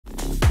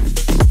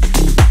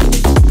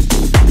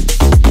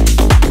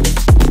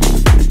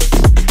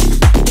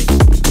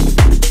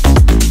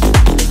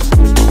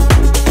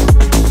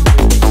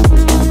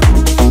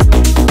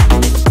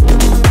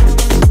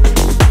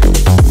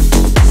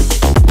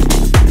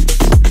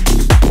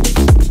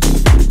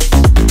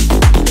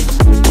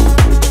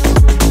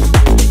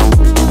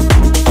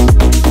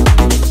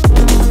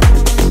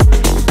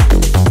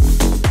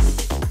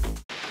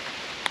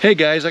Hey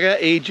guys, I got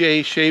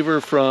AJ Shaver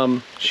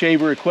from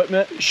Shaver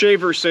Equipment.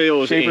 Shaver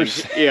Sales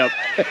Inc. Yep,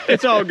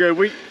 it's all good.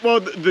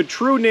 Well, the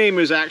true name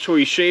is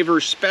actually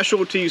Shaver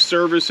Specialty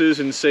Services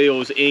and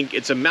Sales Inc.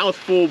 It's a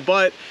mouthful,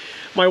 but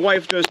my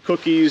wife does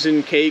cookies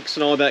and cakes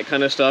and all that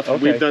kind of stuff.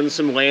 Okay. We've done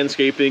some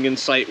landscaping and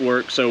site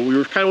work, so we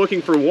were kind of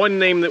looking for one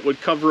name that would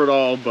cover it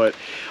all, but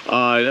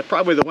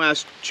probably the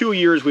last 2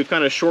 years we've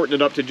kind of shortened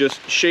it up to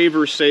just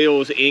Shaver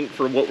Sales Inc.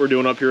 for what we're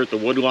doing up here at the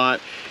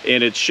woodlot,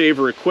 and it's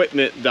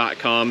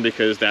shaverequipment.com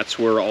because that's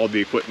where all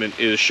the equipment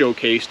is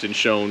showcased and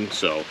shown,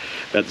 so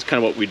that's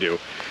kind of what we do.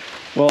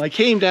 Well, I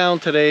came down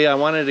today. I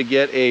wanted to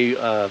get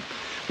a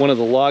one of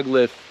the log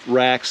lift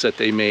racks that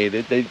they made.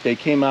 They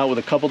came out with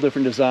a couple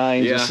different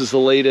designs. Yeah. This is the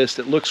latest.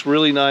 It looks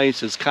really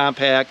nice. It's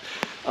compact.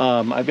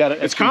 I've got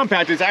it. It's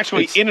compact. It's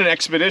actually in an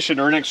Expedition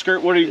or an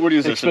Excursion. What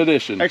is this?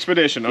 Expedition.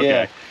 Expedition. Okay.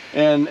 Yeah.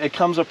 And it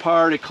comes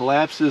apart. It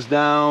collapses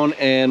down,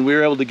 and we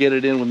were able to get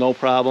it in with no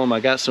problem. I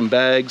got some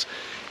bags,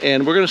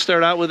 and we're going to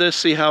start out with this.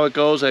 See how it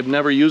goes. I've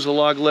never used a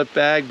log lift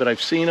bag, but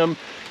I've seen them,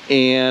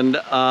 and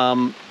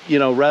you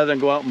know, rather than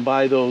go out and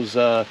buy those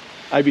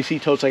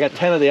IBC totes. I got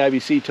 10 of the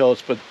IBC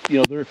totes, but you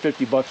know, they're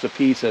 $50 a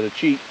piece at a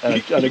cheap on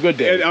a good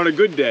day. On a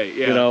good day,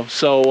 yeah. You know,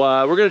 so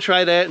we're gonna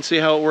try that and see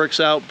how it works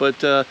out.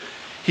 But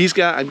he's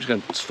got, I'm just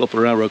gonna flip it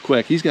around real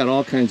quick. He's got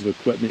all kinds of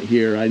equipment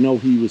here. I know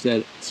he was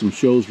at some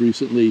shows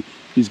recently.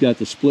 He's got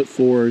the split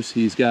fours.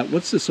 He's got,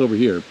 what's this over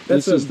here?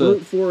 That's a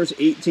brute force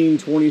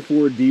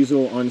 1824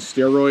 diesel on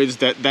steroids.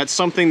 That's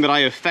something that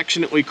I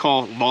affectionately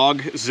call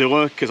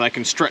Logzilla, because I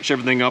can stretch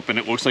everything up and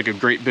it looks like a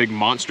great big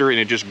monster and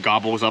it just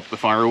gobbles up the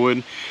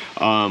firewood.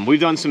 We've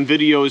done some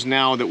videos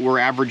now that we're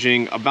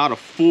averaging about a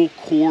full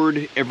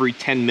cord every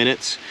 10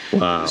 minutes.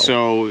 Wow.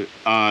 So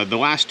the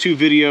last two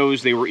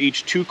videos, they were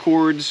each 2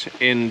 cords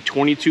in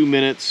 22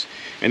 minutes.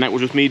 And that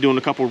was with me doing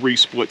a couple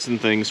resplits and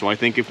things. So I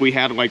think if we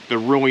had like the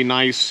really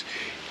nice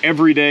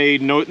every day,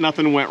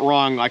 nothing went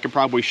wrong, I could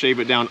probably shave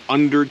it down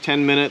under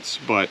 10 minutes.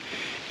 But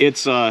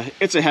it's a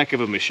heck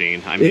of a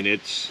machine. I mean,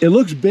 it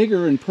looks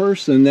bigger in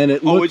person than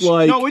it looked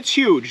like. No, it's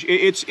huge.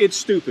 It's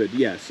stupid.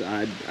 Yes,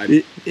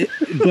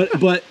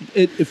 but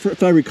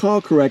if I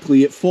recall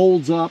correctly, it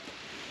folds up.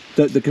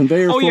 The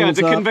conveyor folds up. Oh yeah,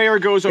 the conveyor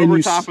goes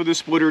over top of the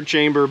splitter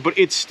chamber, but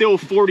it's still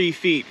 40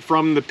 feet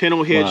from the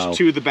pintle hitch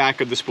to the back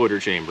of the splitter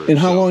chamber. And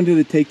how long did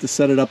it take to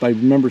set it up? I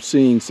remember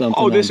seeing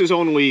something. Oh, this is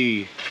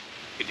only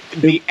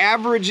the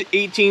average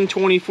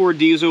 1824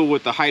 diesel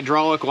with the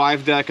hydraulic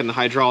live deck and the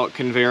hydraulic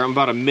conveyor. I'm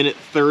about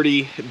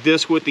 1:30.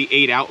 This with the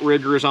 8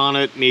 outriggers on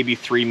it, maybe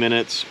 3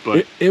 minutes.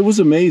 But it was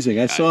amazing.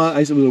 I saw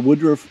it was a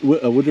Woodruff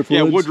Woods.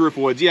 Yeah, Woodruff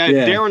Woods. Yeah,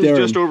 Darren's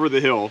just over the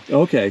hill.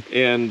 Okay.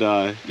 And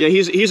yeah,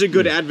 he's a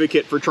good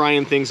advocate for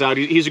trying things out.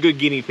 He's a good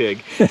guinea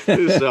pig.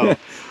 So.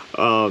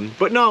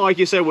 But no, like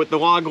you said, with the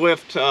log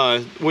lift,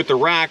 with the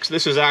racks,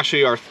 this is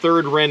actually our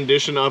 3rd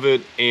rendition of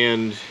it,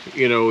 and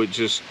you know,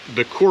 just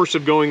the course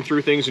of going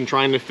through things and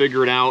trying to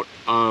figure it out.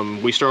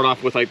 We start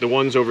off with like the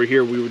ones over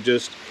here. We would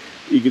just,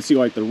 you can see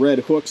like the red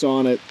hooks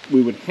on it.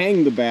 We would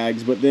hang the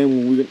bags, but then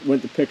when we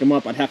went to pick them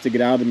up, I'd have to get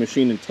out of the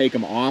machine and take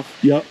them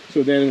off. Yep.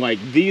 So then like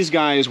these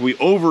guys, we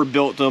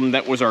overbuilt them.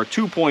 That was our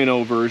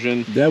 2.0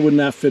 version. That would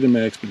not fit in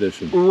my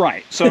Expedition.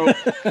 Right. So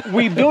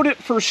we built it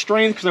for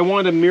strength because I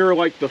wanted to mirror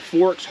like the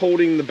forks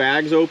holding the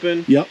bags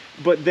open. Yep.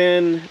 But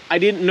then I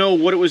didn't know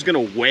what it was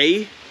going to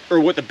weigh or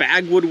what the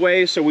bag would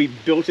weigh. So we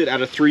built it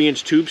out of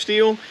 3-inch tube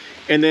steel.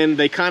 And then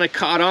they kind of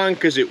caught on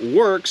because it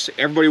works.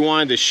 Everybody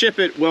wanted to ship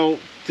it. Well,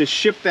 to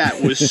ship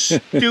that was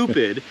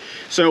stupid.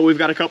 So we've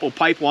got a couple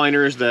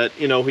pipeliners that,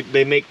 you know,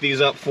 they make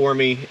these up for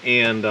me,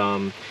 and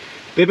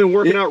they've been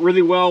working out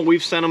really well.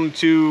 We've sent them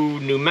to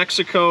New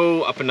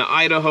Mexico, up into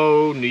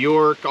Idaho, New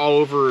York, all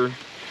over.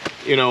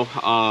 You know,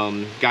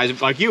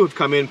 guys like you have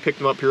come in, picked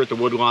them up here at the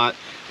woodlot.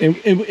 And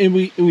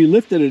we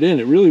lifted it in.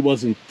 It really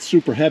wasn't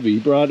super heavy. He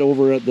brought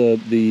over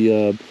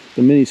the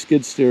mini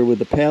skid steer with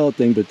the pallet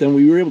thing, but then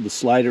we were able to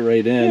slide it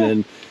right in,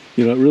 and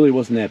you know, it really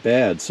wasn't that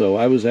bad. So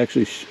I was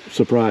actually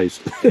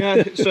surprised.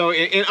 Yeah. So,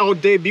 and I'll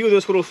debut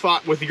this little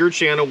thought with your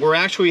channel. We're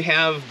actually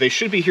they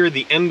should be here at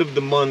the end of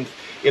the month.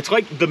 It's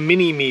like the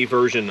mini-me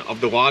version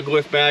of the log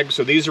lift bag.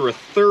 So these are a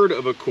 1/3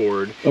 of a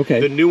cord. Okay.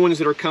 The new ones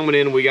that are coming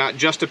in, we got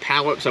just a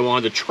pallet because I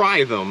wanted to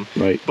try them.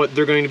 Right. But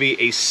they're going to be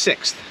a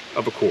 1/6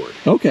 of a cord.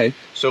 Okay.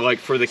 So like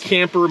for the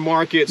camper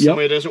market,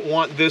 somebody doesn't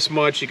want this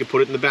much, you could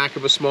put it in the back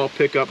of a small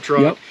pickup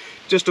truck. Yep.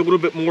 Just a little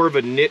bit more of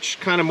a niche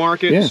kind of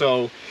market. Yeah.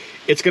 So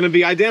it's going to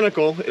be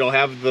identical. It'll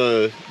have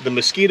the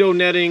mosquito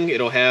netting.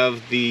 It'll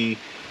have the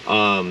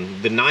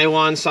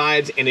nylon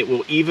sides, and it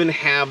will even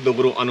have the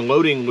little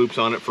unloading loops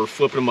on it for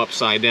flipping them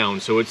upside down.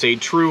 So it's a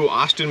true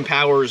Austin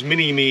Powers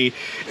mini-me,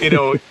 you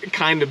know,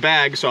 kind of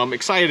bag. So I'm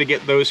excited to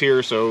get those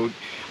here. So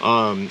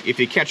if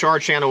you catch our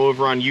channel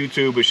over on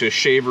YouTube, it's just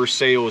Shaver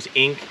Sales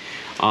Inc.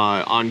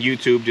 On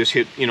YouTube, just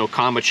hit, you know,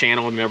 comma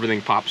channel, and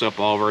everything pops up,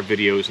 all of our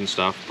videos and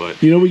stuff.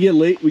 But you know, we get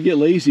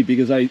lazy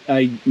because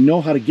I know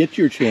how to get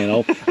your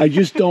channel. I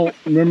just don't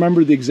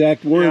remember the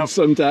exact words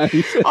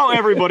sometimes. Oh,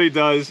 everybody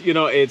does. You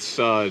know, it's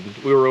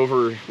we were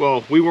over.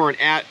 Well, we weren't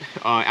at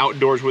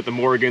Outdoors with the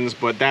Morgans,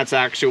 but that's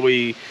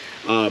actually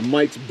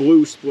Mike's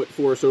blue split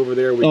force over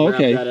there. We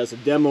grabbed that as a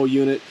demo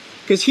unit.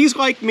 Because he's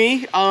like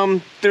me,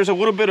 there's a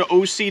little bit of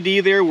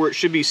OCD there where it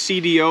should be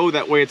CDO,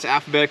 that way it's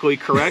alphabetically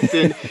correct.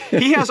 And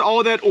he has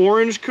all that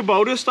orange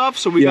Kubota stuff,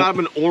 so we got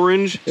him an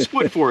orange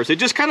split force. It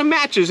just kind of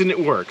matches and it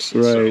works.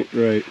 Right,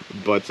 right.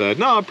 But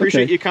no, I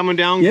appreciate you coming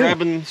down,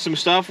 grabbing some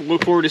stuff.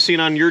 Look forward to seeing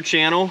on your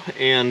channel.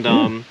 And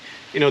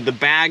you know, the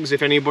bags,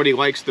 if anybody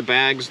likes the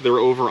bags, they're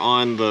over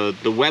on the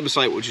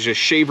website, which is just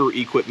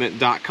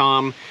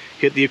shaverequipment.com.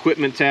 Hit the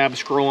equipment tab,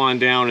 scroll on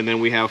down, and then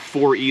we have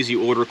 4 easy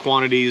order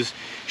quantities.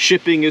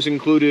 Shipping is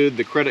included,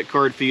 the credit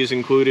card fee is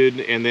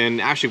included, and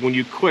then actually when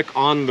you click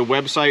on the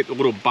website, the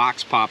little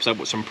box pops up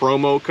with some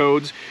promo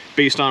codes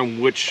based on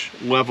which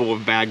level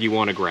of bag you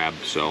want to grab.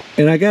 So,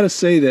 and I gotta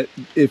say that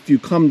if you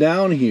come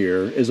down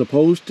here, as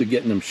opposed to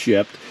getting them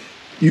shipped,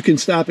 you can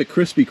stop at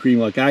Krispy Kreme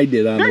like I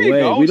did on the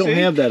way. We don't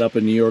have that up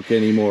in New York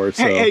anymore.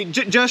 So. Hey,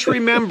 just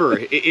remember,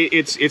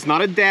 it's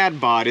not a dad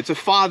bod, it's a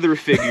father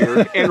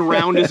figure, and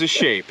round as a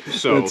shape.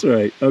 So that's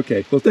right.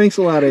 Okay. Well, thanks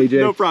a lot, AJ.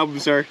 No problem,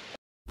 sir.